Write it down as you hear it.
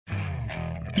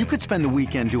You could spend the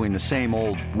weekend doing the same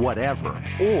old whatever,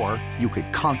 or you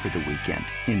could conquer the weekend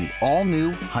in the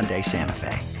all-new Hyundai Santa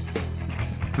Fe.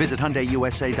 Visit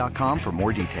HyundaiUSA.com for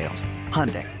more details.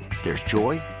 Hyundai, there's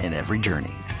joy in every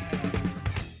journey.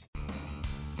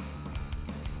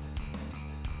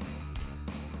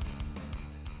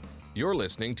 You're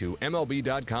listening to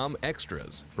MLB.com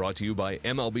Extras, brought to you by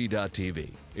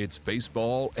MLB.tv. It's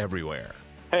baseball everywhere.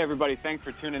 Hey, everybody. Thanks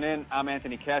for tuning in. I'm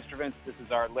Anthony Castrovins. This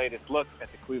is our latest look at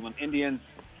the Cleveland Indians.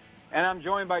 And I'm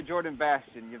joined by Jordan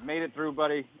Bastian. You've made it through,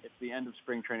 buddy. It's the end of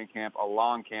spring training camp. A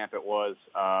long camp it was.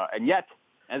 And yet,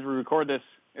 as we record this,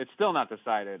 it's still not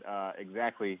decided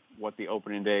exactly what the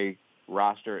opening day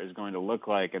roster is going to look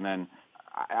like. And then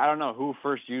I don't know who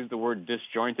first used the word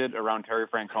disjointed around Terry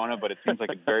Francona, but it seems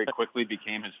like it very quickly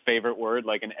became his favorite word.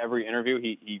 Like in every interview,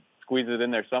 he squeezes it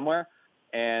in there somewhere.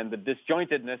 And the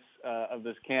disjointedness of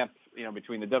this camp, you know,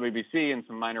 between the WBC and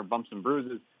some minor bumps and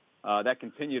bruises, that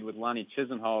continued with Lonnie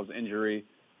Chisenhall's injury.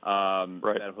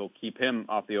 That will keep him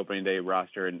off the opening day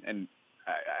roster. And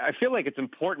I feel like it's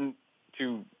important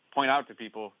to point out to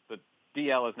people that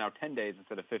DL is now 10 days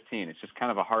instead of 15. It's just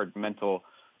kind of a hard mental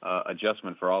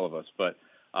adjustment for all of us. But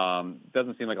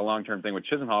doesn't seem like a long-term thing with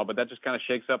Chisenhall, but that just kind of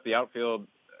shakes up the outfield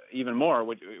even more.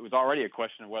 Which it was already a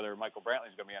question of whether Michael Brantley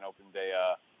is going to be on opening day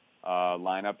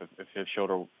lineup if his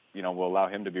shoulder, you know, will allow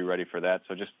him to be ready for that.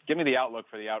 So just give me the outlook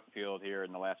for the outfield here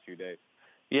in the last few days.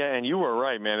 Yeah, and you were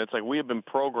right, man. It's like we have been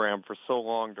programmed for so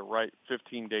long to write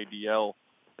 15-day DL.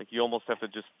 Like you almost have to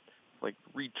just like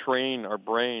retrain our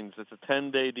brains. It's a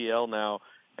 10-day DL now.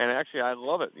 And actually, I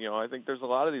love it. You know, I think there's a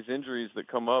lot of these injuries that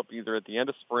come up either at the end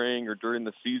of spring or during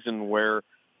the season where,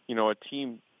 you know, a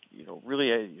team, you know, really,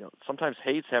 you know, sometimes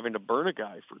hates having to burn a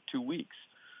guy for 2 weeks.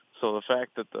 So the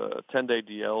fact that the 10-day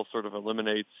DL sort of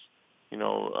eliminates, you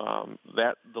know,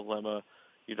 that dilemma,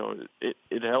 you know,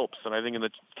 it helps. And I think in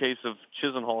the case of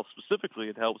Chisenhall specifically,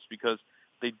 it helps because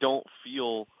they don't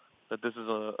feel that this is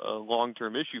a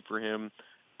long-term issue for him.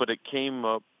 But it came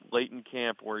up late in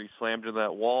camp where he slammed into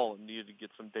that wall and needed to get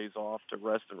some days off to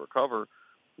rest and recover,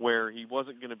 where he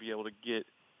wasn't going to be able to get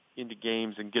into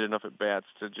games and get enough at-bats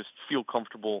to just feel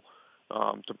comfortable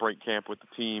to break camp with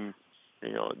the team,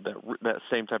 you know, that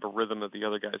same type of rhythm that the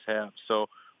other guys have. So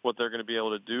what they're going to be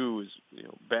able to do is, you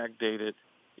know, backdate it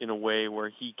in a way where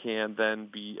he can then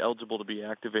be eligible to be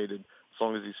activated as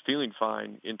long as he's feeling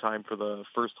fine in time for the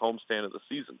first homestand of the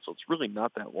season. So it's really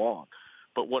not that long.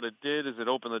 But what it did is it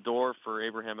opened the door for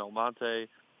Abraham Almonte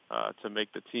to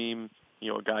make the team,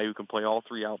 you know, a guy who can play all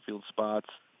three outfield spots,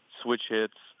 switch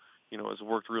hits, you know, has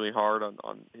worked really hard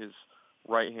on his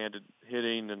right-handed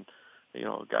hitting, and, you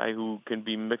know, a guy who can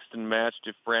be mixed and matched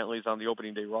if Brantley's on the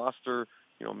opening day roster.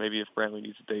 You know, maybe if Brantley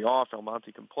needs a day off,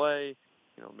 Almonte can play.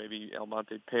 You know, maybe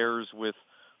Almonte pairs with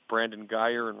Brandon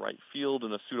Guyer in right field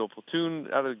in a pseudo platoon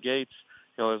out of the gates.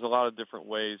 You know, there's a lot of different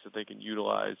ways that they can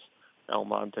utilize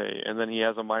Almonte, and then he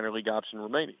has a minor league option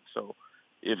remaining. So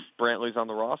if Brantley's on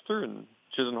the roster and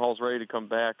Chisenhall's ready to come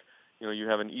back, you know, you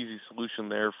have an easy solution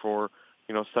there for,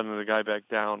 you know, sending the guy back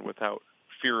down without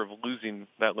fear of losing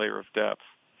that layer of depth.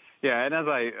 Yeah, and as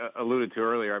I alluded to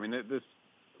earlier, I mean, this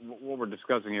what we're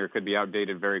discussing here could be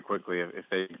outdated very quickly if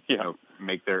they, you know,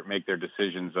 make their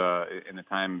decisions in the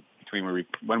time between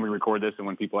when we record this and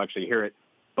when people actually hear it.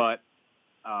 But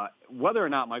whether or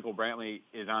not Michael Brantley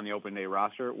is on the open day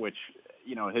roster, which,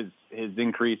 you know, his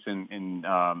increase in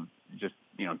just,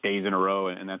 you know, days in a row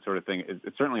and that sort of thing,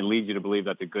 it certainly leads you to believe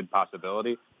that's a good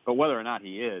possibility. But whether or not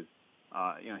he is,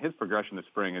 you know, his progression this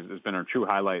spring has been a true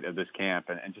highlight of this camp,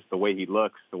 and just the way he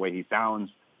looks, the way he sounds,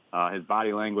 his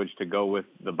body language to go with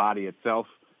the body itself.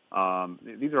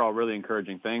 These are all really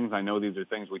encouraging things. I know these are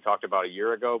things we talked about a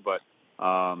year ago, but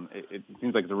it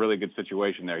seems like it's a really good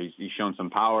situation there. He's shown some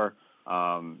power.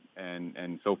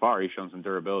 And so far he's shown some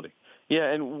durability.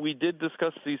 Yeah, and we did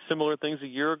discuss these similar things a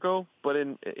year ago, but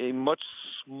in a much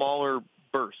smaller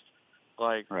burst.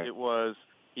 Like It was,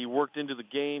 he worked into the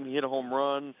game, he hit a home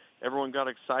run, everyone got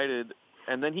excited,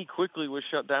 and then he quickly was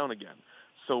shut down again.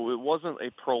 So it wasn't a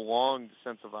prolonged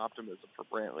sense of optimism for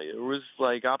Brantley. It was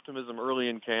like optimism early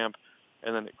in camp,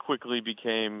 and then it quickly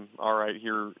became, all right,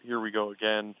 here we go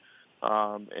again.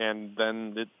 And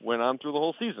then it went on through the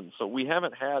whole season. So we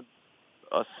haven't had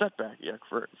a setback yet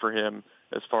for him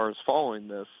as far as following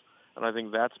this, and I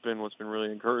think that's been what's been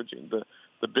really encouraging.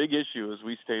 The big issue, as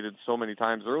we stated so many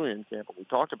times early in camp, and we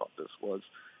talked about this, was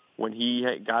when he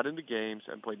got into games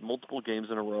and played multiple games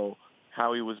in a row,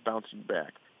 how he was bouncing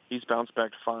back. He's bounced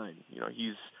back fine. You know,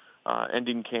 he's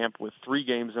ending camp with 3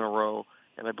 games in a row,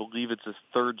 and I believe it's his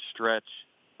third stretch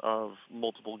of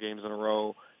multiple games in a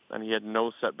row, and he had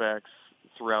no setbacks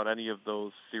throughout any of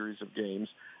those series of games.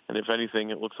 And if anything,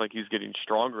 it looks like he's getting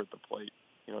stronger at the plate.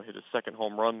 Hit his second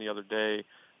home run the other day.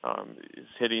 Is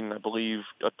hitting, I believe,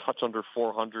 a touch under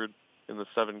 400 in the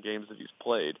 7 games that he's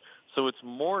played. So it's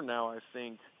more now, I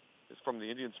think, is from the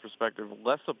Indians' perspective,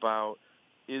 less about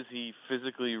is he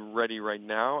physically ready right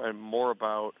now and more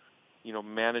about,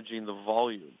 managing the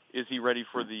volume. Is he ready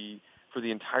for the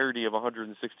entirety of a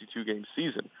 162-game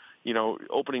season?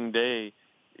 Opening day,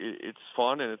 it's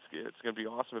fun and it's going to be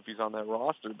awesome if he's on that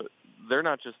roster, but they're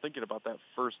not just thinking about that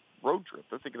first road trip.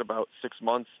 They're thinking about 6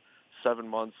 months, 7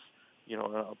 months.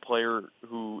 A player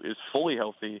who is fully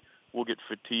healthy will get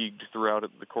fatigued throughout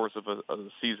the course of a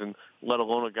season, let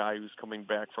alone a guy who's coming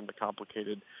back from the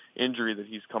complicated injury that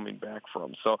he's coming back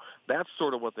from. So that's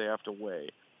sort of what they have to weigh,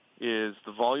 is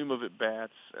the volume of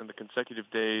at-bats and the consecutive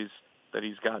days that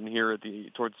he's gotten here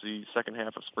towards the second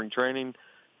half of spring training,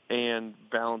 and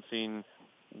balancing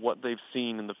what they've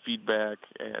seen in the feedback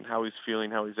and how he's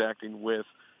feeling, how he's acting with,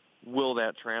 will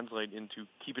that translate into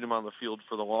keeping him on the field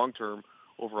for the long term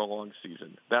over a long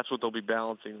season? That's what they'll be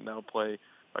balancing, and that'll play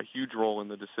a huge role in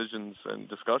the decisions and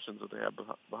discussions that they have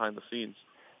behind the scenes.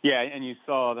 Yeah, and you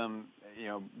saw them,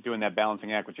 doing that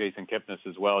balancing act with Jason Kipnis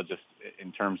as well, just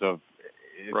in terms of,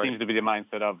 it right. seems to be the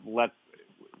mindset of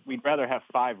we'd rather have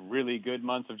 5 really good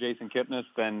months of Jason Kipnis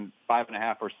than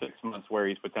 5.5 or 6 months where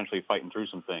he's potentially fighting through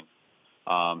some things.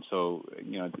 So,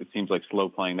 it seems like slow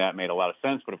playing that made a lot of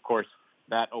sense. But, of course,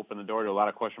 that opened the door to a lot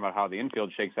of question about how the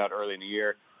infield shakes out early in the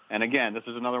year. And, again, this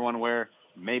is another one where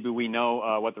maybe we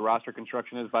know what the roster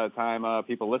construction is by the time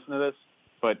people listen to this.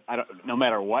 But no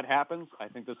matter what happens, I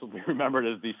think this will be remembered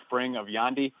as the spring of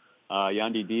Yandy.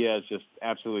 Yandy Diaz just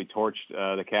absolutely torched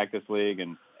the Cactus League.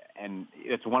 And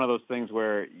it's one of those things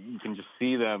where you can just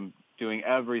see them doing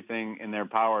everything in their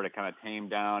power to kind of tame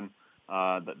down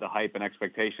the hype and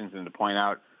expectations, and to point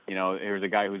out, here's a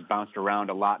guy who's bounced around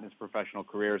a lot in his professional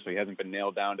career, so he hasn't been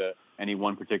nailed down to any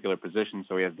one particular position,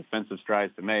 so he has defensive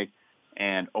strides to make.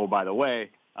 And, oh, by the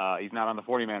way, he's not on the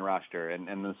 40-man roster, and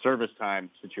the service time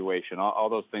situation, all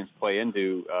those things play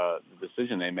into the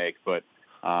decision they make. But,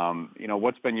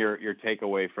 what's been your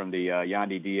takeaway from the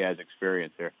Yandy Diaz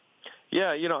experience here?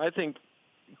 Yeah, I think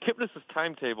Kipnis'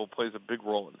 timetable plays a big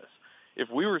role in this. If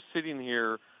we were sitting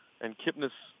here and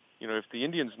Kipnis, if the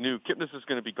Indians knew Kipnis is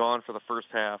going to be gone for the first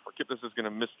half or Kipnis is going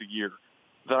to miss the year,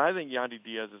 then I think Yandy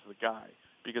Diaz is the guy,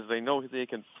 because they know they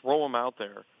can throw him out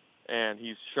there, and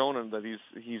he's shown him that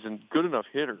he's a good enough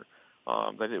hitter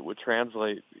that it would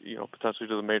translate, potentially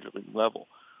to the major league level.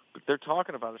 But they're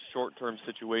talking about a short-term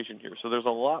situation here, so there's a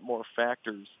lot more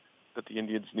factors that the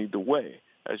Indians need to weigh,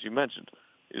 as you mentioned.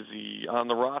 Is he on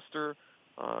the roster?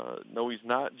 No, he's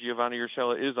not. Giovanni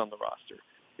Urshela is on the roster.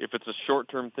 If it's a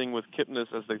short-term thing with Kipnis,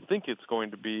 as they think it's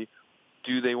going to be,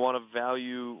 do they want to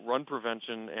value run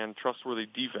prevention and trustworthy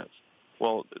defense?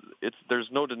 Well, there's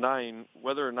no denying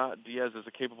whether or not Diaz is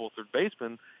a capable third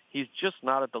baseman, he's just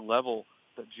not at the level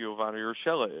that Giovanni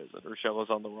Urshela is, and Urshela's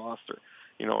on the roster.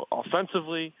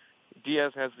 Offensively,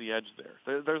 Diaz has the edge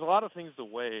there. There's a lot of things to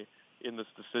weigh in this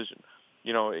decision.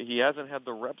 He hasn't had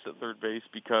the reps at third base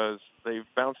because they've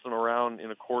bounced him around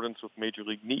in accordance with major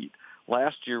league need.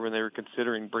 Last year, when they were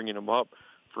considering bringing him up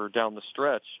for down the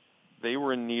stretch, they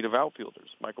were in need of outfielders.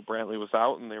 Michael Brantley was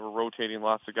out, and they were rotating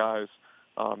lots of guys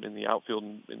in the outfield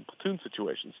in platoon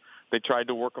situations. They tried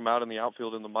to work him out in the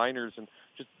outfield in the minors and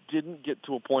just didn't get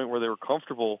to a point where they were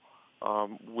comfortable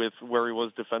with where he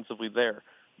was defensively there.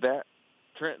 That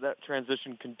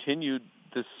transition continued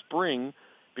this spring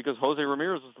because Jose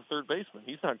Ramirez is the third baseman.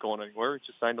 He's not going anywhere. He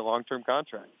just signed a long-term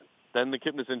contract. Then the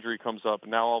Kipnis injury comes up,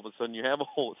 and now all of a sudden you have a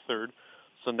hole at third.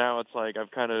 So now it's like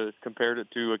I've kind of compared it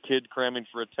to a kid cramming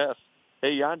for a test.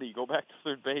 Hey, Yandy, go back to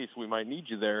third base. We might need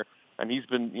you there. And he's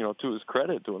been, to his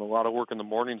credit, doing a lot of work in the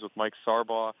mornings with Mike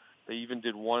Sarbaugh. They even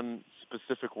did one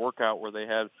specific workout where they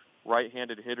had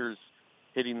right-handed hitters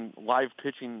hitting live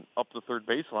pitching up the third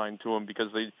baseline to him, because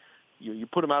you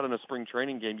put him out in a spring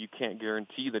training game, you can't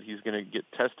guarantee that he's going to get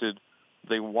tested.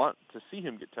 They want to see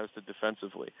him get tested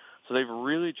defensively. So they've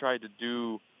really tried to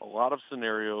do a lot of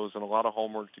scenarios and a lot of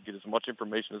homework to get as much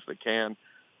information as they can,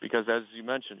 because as you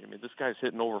mentioned, this guy's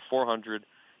hitting over 400,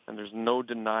 and there's no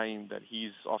denying that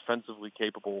he's offensively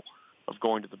capable of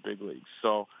going to the big leagues.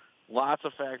 So lots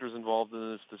of factors involved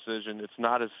in this decision. It's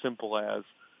not as simple as,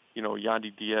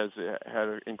 Yandy Diaz had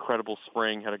an incredible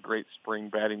spring, had a great spring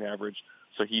batting average,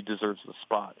 so he deserves the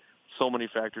spot. So many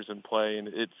factors in play, and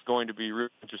it's going to be really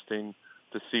interesting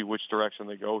to see which direction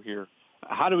they go here.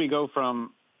 How do we go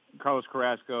from Carlos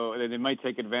Carrasco, they might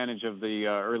take advantage of the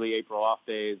early April off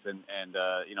days and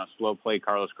slow play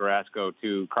Carlos Carrasco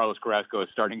to Carlos Carrasco is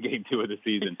starting game 2 of the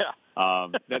season. Yeah.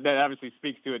 That obviously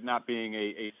speaks to it not being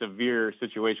a severe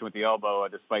situation with the elbow,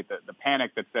 despite the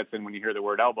panic that sets in when you hear the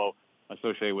word elbow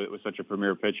associated with such a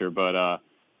premier pitcher. But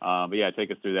yeah,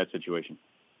 take us through that situation.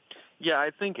 Yeah,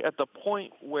 I think at the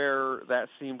point where that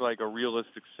seemed like a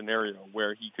realistic scenario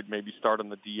where he could maybe start on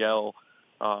the DL,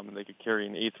 and they could carry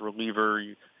an 8th reliever,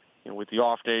 with the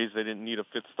off days, they didn't need a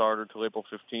 5th starter till April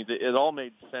 15th. It all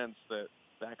made sense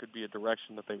that could be a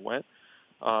direction that they went.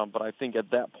 But I think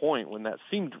at that point, when that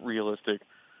seemed realistic,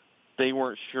 they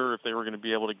weren't sure if they were going to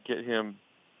be able to get him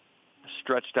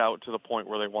stretched out to the point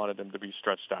where they wanted him to be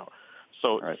stretched out.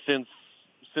 So right.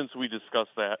 Since we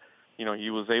discussed that,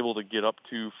 he was able to get up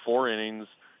to 4 innings,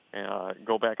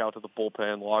 go back out to the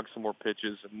bullpen, log some more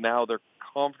pitches, and now they're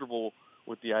comfortable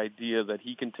with the idea that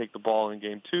he can take the ball in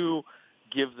game 2,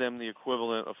 give them the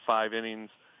equivalent of 5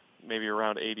 innings, maybe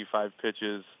around 85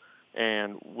 pitches,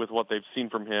 and with what they've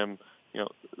seen from him,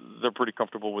 they're pretty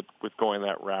comfortable with going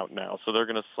that route now. So they're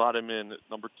going to slot him in at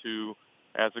number 2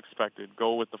 as expected,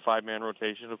 go with the 5-man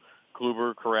rotation of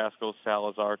Kluber, Carrasco,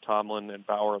 Salazar, Tomlin, and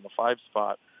Bauer in the 5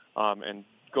 spot, and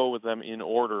go with them in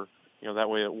order. That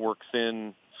way it works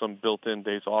in some built-in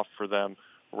days off for them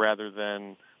rather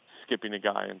than skipping a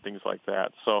guy and things like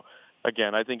that. So,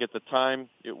 again, I think at the time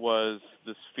it was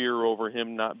this fear over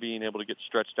him not being able to get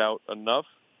stretched out enough,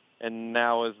 and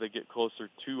now as they get closer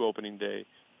to opening day,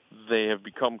 they have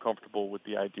become comfortable with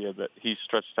the idea that he's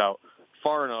stretched out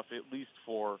far enough, at least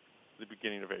for the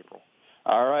beginning of April.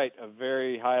 All right, a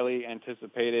very highly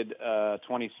anticipated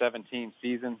 2017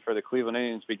 season for the Cleveland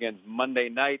Indians begins Monday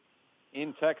night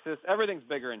in Texas. Everything's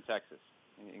bigger in Texas,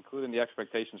 including the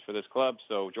expectations for this club.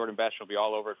 So Jordan Bash will be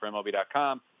all over it for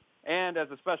MLB.com. And as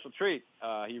a special treat,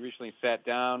 he recently sat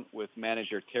down with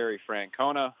manager Terry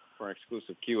Francona for an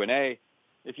exclusive Q&A.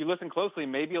 If you listen closely,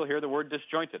 maybe you'll hear the word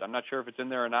disjointed. I'm not sure if it's in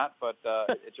there or not, but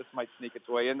it just might sneak its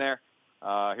way in there.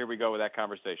 Here we go with that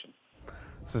conversation.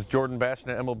 This is Jordan Bastian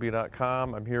at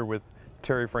MLB.com. I'm here with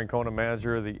Terry Francona,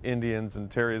 manager of the Indians. And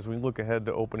Terry, as we look ahead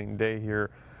to opening day here,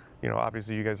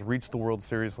 obviously you guys reached the World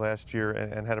Series last year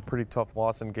and had a pretty tough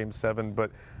loss in Game 7,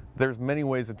 but there's many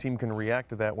ways a team can react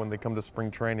to that when they come to spring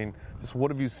training. Just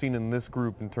what have you seen in this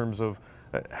group in terms of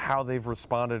how they've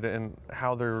responded and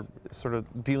how they're sort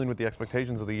of dealing with the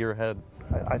expectations of the year ahead?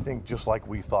 I think just like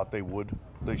we thought they would,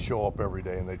 they show up every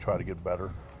day and they try to get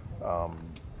better.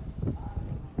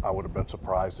 I would have been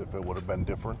surprised if it would have been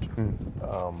different.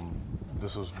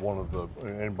 This is one of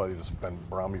anybody that's been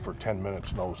around me for 10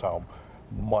 minutes knows how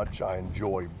much I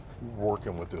enjoy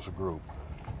working with this group.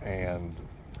 And,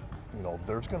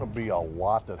 there's going to be a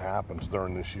lot that happens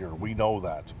during this year. We know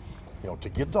that. To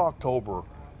get to October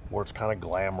where it's kind of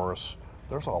glamorous,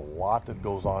 there's a lot that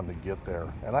goes on to get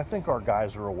there. And I think our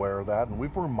guys are aware of that, and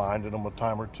we've reminded them a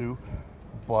time or two.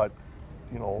 But,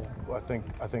 I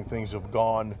think things have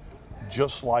gone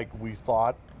just like we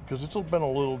thought, because it's been a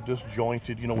little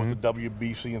disjointed, with the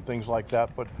WBC and things like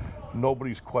that, but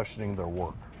nobody's questioning their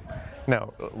work.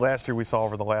 Now, last year we saw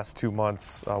over the last 2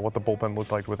 months what the bullpen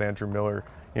looked like with Andrew Miller.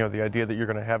 The idea that you're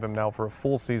going to have him now for a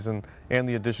full season and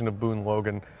the addition of Boone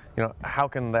Logan, how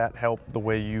can that help the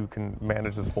way you can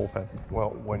manage this bullpen?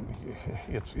 Well, when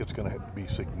it's going to be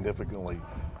significantly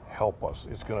help us.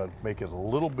 It's going to make it a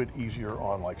little bit easier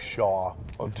on like Shaw,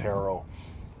 Otero,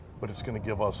 but it's going to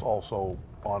give us also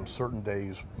on certain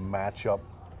days matchup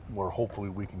where hopefully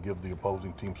we can give the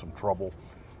opposing team some trouble.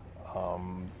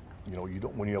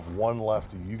 When you have one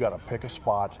lefty, you got to pick a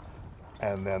spot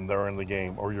and then they're in the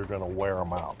game or you're going to wear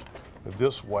them out.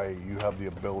 This way you have the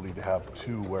ability to have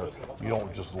two where you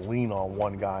don't just lean on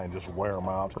one guy and just wear them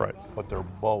out, right? But they're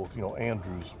both,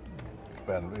 Andrew's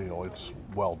been, it's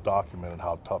well documented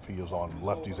how tough he is on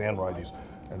lefties and righties.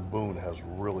 And Boone has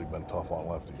really been tough on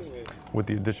lefties. With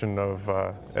the addition of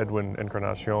Edwin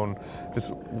Encarnacion,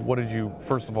 just what did you,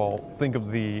 first of all, think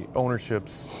of the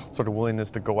ownership's sort of willingness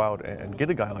to go out and get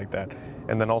a guy like that?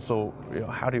 And then also,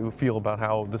 how do you feel about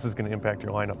how this is going to impact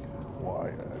your lineup? Well,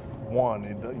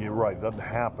 you're right, it doesn't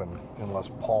happen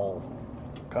unless Paul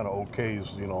kind of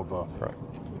okays,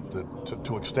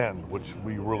 to extend, which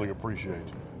we really appreciate.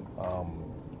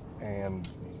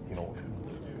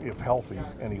 If healthy,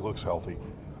 and he looks healthy,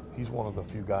 he's one of the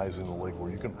few guys in the league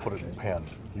where you can put it in pen,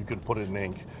 you can put it in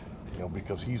ink,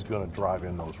 because he's going to drive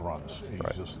in those runs.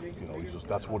 He's just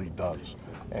that's what he does,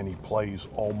 and he plays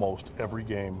almost every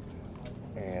game,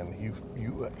 and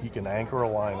he can anchor a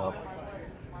lineup,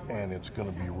 and it's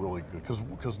going to be really good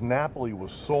because Napoli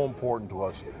was so important to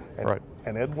us,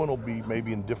 and Edwin will be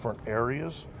maybe in different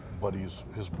areas, but his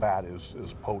bat is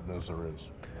as potent as there is.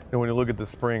 And when you look at the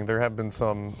spring, there have been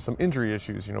some injury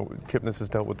issues. You know, Kipnis has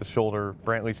dealt with the shoulder.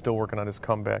 Brantley's still working on his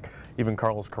comeback. Even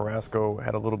Carlos Carrasco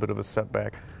had a little bit of a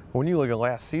setback. But when you look at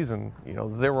last season, you know,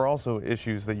 there were also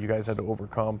issues that you guys had to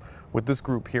overcome. With this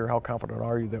group here, how confident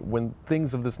are you that when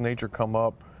things of this nature come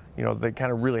up, you know, they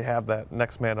kind of really have that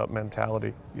next man up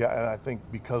mentality? Yeah, and I think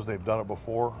because they've done it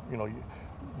before, you know,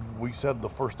 we said the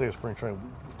first day of spring training,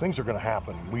 things are going to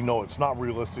happen. We know it's not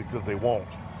realistic that they won't.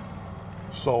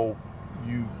 So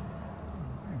you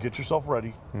get yourself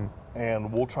ready,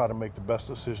 and we'll try to make the best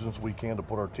decisions we can to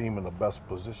put our team in the best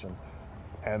position,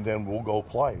 and then we'll go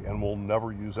play. And we'll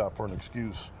never use that for an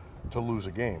excuse to lose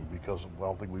a game, because I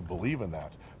don't think we believe in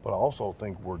that. But I also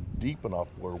think we're deep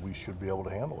enough where we should be able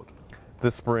to handle it.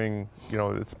 This spring, you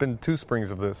know, it's been 2 springs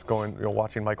of this going, you know,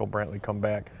 watching Michael Brantley come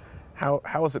back. How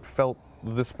has it felt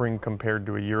this spring compared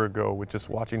to a year ago with just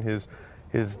watching his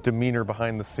demeanor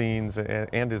behind the scenes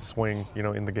and his swing, you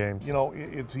know, in the games? You know,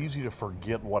 it's easy to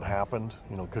forget what happened,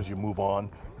 you know, because you move on.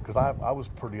 Because I was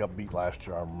pretty upbeat last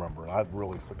year, I remember,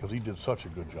 and because he did such a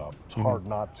good job. It's hard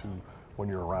not to when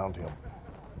you're around him.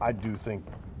 I do think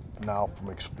now,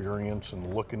 from experience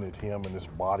and looking at him and his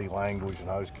body language and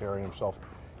how he's carrying himself,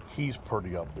 he's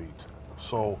pretty upbeat.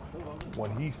 So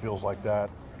when he feels like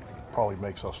that, probably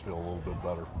makes us feel a little bit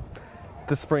better.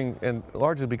 This spring, and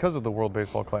largely because of the World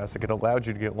Baseball Classic, it allowed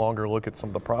you to get longer look at some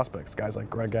of the prospects, guys like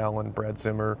Greg Allen, Brad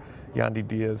Zimmer, Yandy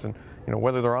Diaz, and you know,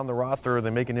 whether they're on the roster or they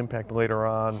make an impact later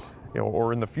on, you know,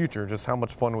 or in the future. Just how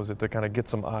much fun was it to kind of get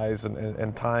some eyes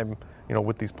and time, you know,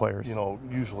 with these players? You know,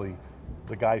 usually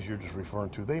the guys you're just referring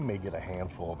to, they may get a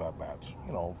handful of at-bats,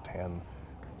 you know, 10,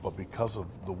 but because of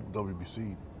the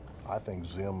WBC, I think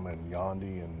Zim and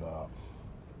Yandy and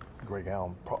Greg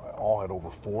Allen all had over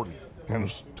 40,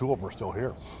 and 2 of them are still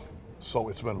here. So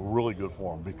it's been really good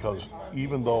for them, because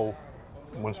even though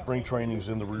when spring training's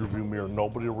in the rearview mirror,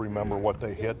 nobody will remember what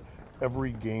they hit,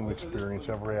 every game experience,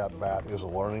 every at-bat is a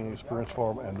learning experience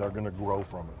for them, and they're going to grow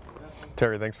from it.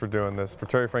 Terry, thanks for doing this. For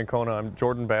Terry Francona, I'm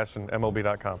Jordan Bastian,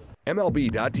 MLB.com.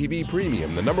 MLB.tv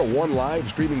Premium, the #1 live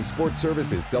streaming sports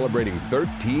service, is celebrating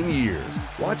 13 years.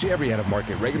 Watch every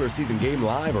out-of-market regular season game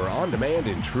live or on demand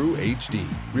in true HD.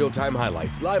 Real-time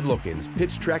highlights, live look-ins,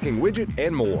 pitch tracking widget,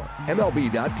 and more.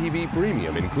 MLB.tv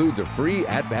Premium includes a free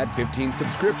At-Bat 15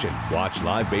 subscription. Watch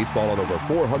live baseball on over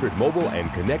 400 mobile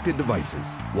and connected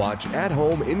devices. Watch at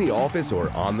home, in the office, or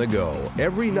on the go,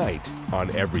 every night,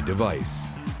 on every device.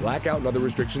 Blackout and other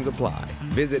restrictions apply.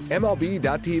 Visit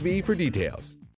MLB.tv for details.